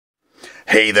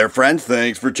Hey there friends,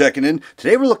 thanks for checking in.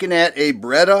 Today we're looking at a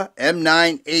Beretta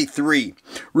M9A3,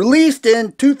 released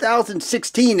in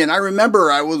 2016, and I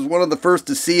remember I was one of the first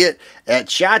to see it at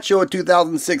SHOT Show in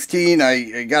 2016.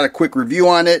 I got a quick review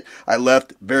on it. I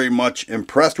left very much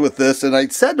impressed with this, and I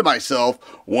said to myself,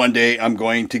 one day I'm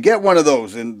going to get one of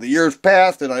those. And the years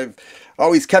passed, and I've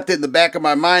always kept it in the back of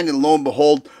my mind, and lo and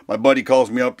behold, my buddy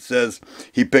calls me up, says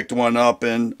he picked one up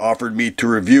and offered me to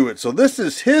review it. So this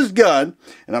is his gun,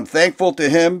 and I'm thankful to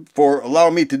him for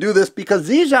allowing me to do this because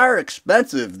these are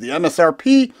expensive. The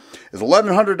MSRP is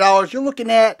 $1,100. You're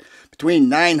looking at between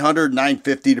 $900 and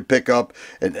 $950 to pick up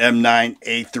an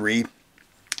M9A3.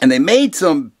 And they made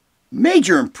some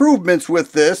major improvements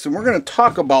with this, and we're going to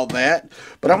talk about that.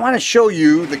 But I want to show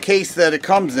you the case that it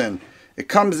comes in. It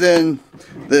comes in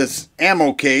this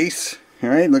ammo case, all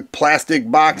right, the plastic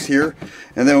box here,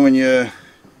 and then when you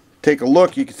take a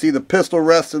look, you can see the pistol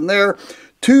rests in there.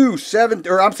 One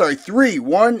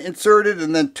inserted,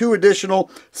 and then two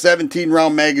additional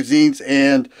 17-round magazines,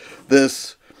 and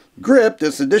this grip,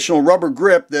 this additional rubber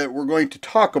grip that we're going to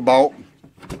talk about.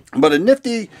 But a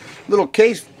nifty little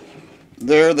case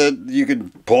there that you can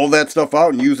pull that stuff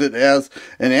out and use it as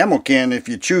an ammo can if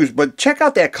you choose. But check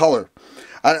out that color.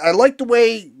 I like the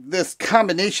way this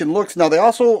combination looks. Now, they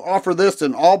also offer this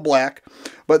in all black,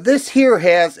 but this here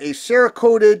has a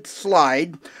Cerakoted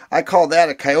slide. I call that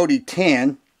a Coyote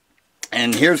Tan.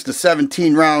 And here's the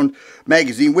 17-round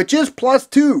magazine, which is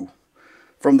 +2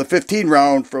 from the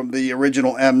 15-round from the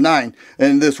original M9.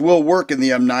 And this will work in the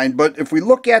M9, but if we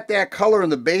look at that color in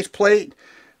the base plate,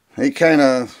 they kind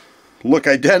of look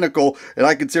identical, and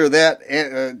I consider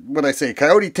that, what I say,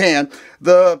 Coyote Tan.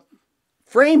 The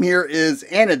frame here is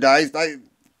anodized. I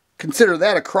consider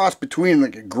that a cross between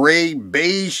like a gray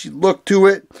beige look to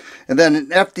it, and then an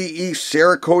FDE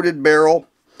Cerakoted barrel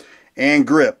and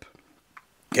grip.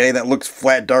 Okay, that looks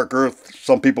flat dark earth.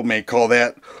 Some people may call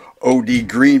that OD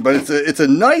green, but it's a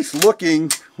nice looking,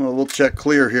 well, we'll check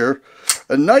clear here,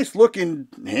 a nice looking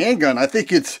handgun. I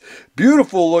think it's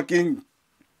beautiful looking,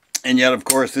 and yet of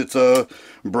course it's a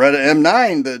Beretta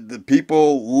M9 that the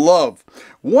people love.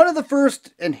 One of the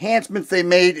first enhancements they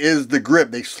made is the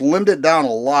grip. They slimmed it down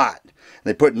a lot.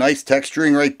 They put nice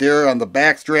texturing right there on the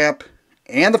back strap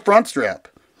and the front strap.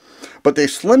 But they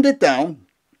slimmed it down,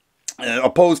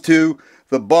 opposed to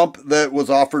the bump that was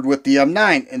offered with the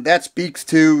M9. And that speaks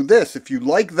to this. If you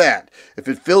like that, if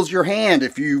it fills your hand,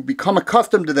 if you become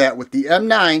accustomed to that with the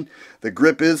M9, the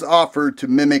grip is offered to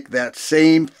mimic that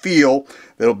same feel.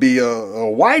 There'll be a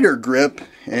wider grip,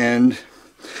 and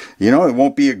you know, it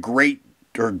won't be a great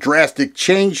or drastic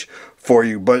change for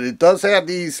you, but it does have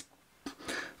these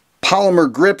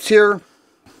polymer grips here.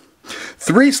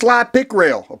 3-slot pick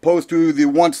rail opposed to the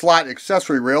 1-slot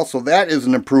accessory rail, so that is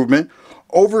an improvement.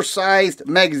 Oversized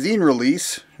magazine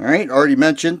release, all right, already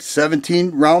mentioned,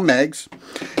 17-round mags.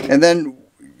 And then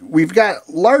we've got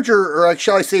larger, or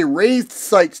shall I say, raised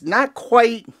sights, not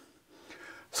quite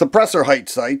suppressor height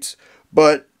sights,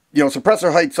 but you know,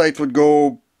 suppressor height sights would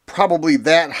go probably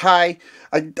that high.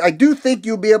 I do think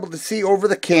you'll be able to see over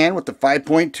the can with the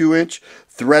 5.2-inch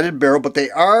threaded barrel, but they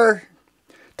are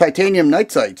titanium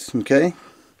night sights, okay?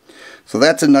 So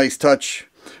that's a nice touch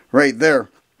right there.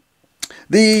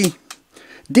 The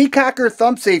decocker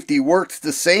thumb safety works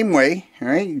the same way, all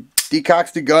right?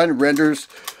 Decocks the gun, renders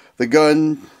the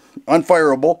gun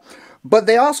unfireable, but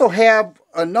they also have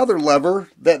another lever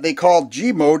that they call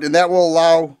G mode, and that will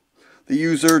allow the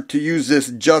user to use this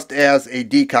just as a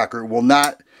decocker. It will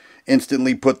not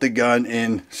instantly put the gun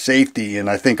in safety, and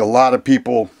I think a lot of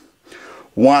people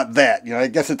want that. You know, I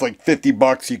guess it's like 50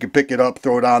 bucks. You can pick it up,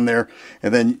 throw it on there,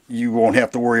 and then you won't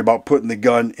have to worry about putting the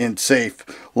gun in safe.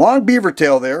 Long beaver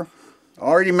tail there.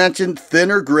 Already mentioned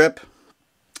thinner grip,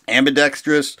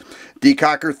 ambidextrous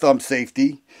decocker thumb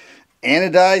safety,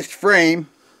 anodized frame,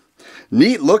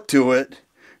 neat look to it,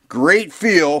 great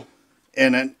feel,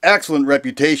 and an excellent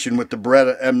reputation with the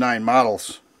Beretta M9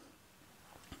 models.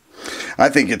 I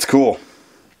think it's cool.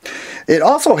 It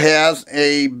also has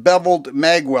a beveled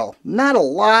magwell. Not a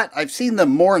lot. I've seen them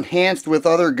more enhanced with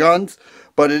other guns,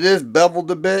 but it is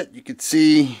beveled a bit. You can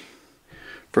see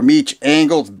from each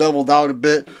angle it's beveled out a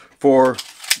bit for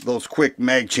those quick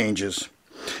mag changes.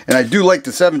 And I do like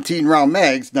the 17-round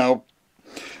mags. Now,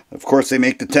 of course, they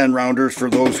make the 10-rounders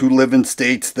for those who live in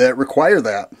states that require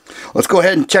that. Let's go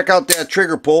ahead and check out that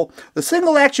trigger pull. The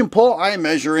single action pull I am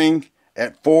measuring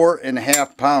at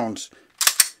 4.5 pounds.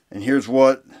 And here's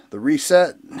what the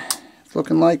reset is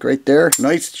looking like right there.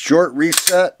 Nice short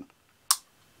reset.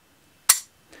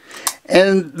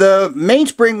 And the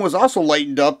mainspring was also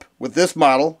lightened up with this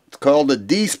model. It's called a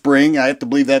D spring. I have to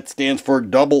believe that stands for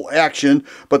double action.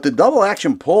 But the double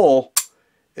action pull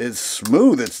is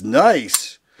smooth. It's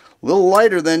nice. A little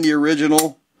lighter than the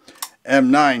original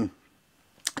M9.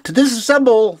 To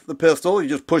disassemble the pistol, you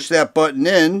just push that button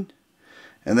in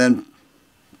and then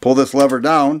pull this lever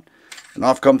down and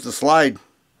off comes the slide.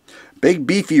 Big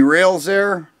beefy rails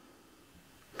there.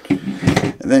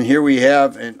 And then here we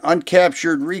have an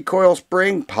uncaptured recoil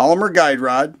spring polymer guide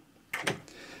rod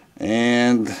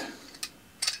and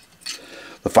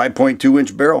the 5.2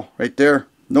 inch barrel right there.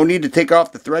 No need to take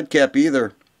off the thread cap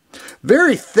either.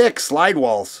 Very thick slide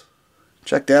walls.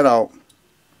 Check that out.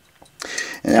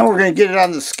 And then we're going to get it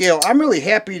on the scale. I'm really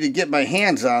happy to get my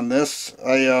hands on this.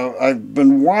 I've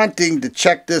been wanting to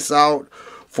check this out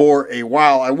for a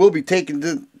while. I will be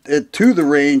taking it to the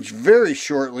range very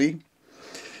shortly.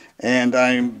 And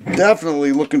I'm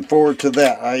definitely looking forward to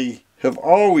that. I have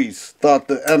always thought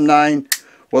the M9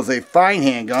 was a fine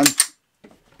handgun.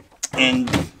 And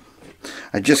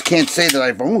I just can't say that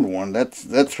I've owned one.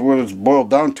 That's what it's boiled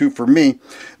down to for me.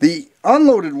 The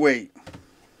unloaded weight,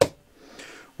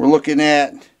 we're looking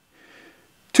at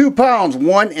 2 pounds,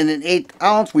 1 1/8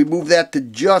 ounce. We move that to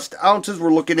just ounces.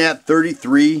 We're looking at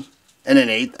 33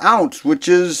 1/8 ounce, which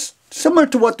is similar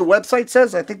to what the website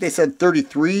says. I think they said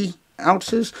 33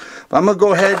 ounces. But I'm going to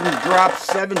go ahead and drop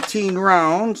 17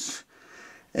 rounds.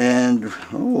 And,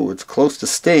 oh, it's close to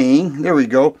staying. There we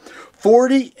go.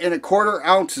 40 1/4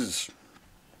 ounces.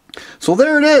 So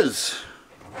there it is.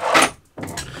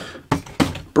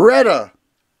 Beretta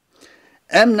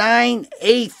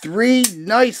M9A3,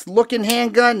 nice looking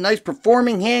handgun, nice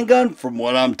performing handgun from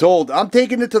what I'm told. I'm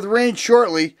taking it to the range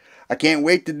shortly. I can't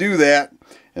wait to do that.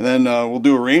 And then we'll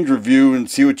do a range review and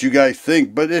see what you guys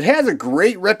think. But it has a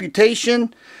great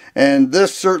reputation, and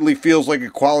this certainly feels like a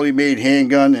quality made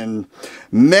handgun, and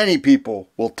many people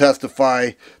will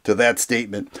testify to that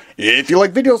statement. If you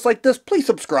like videos like this, please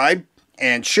subscribe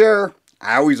and share.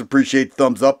 I always appreciate the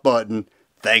thumbs up button.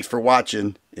 Thanks for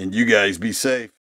watching, and you guys be safe.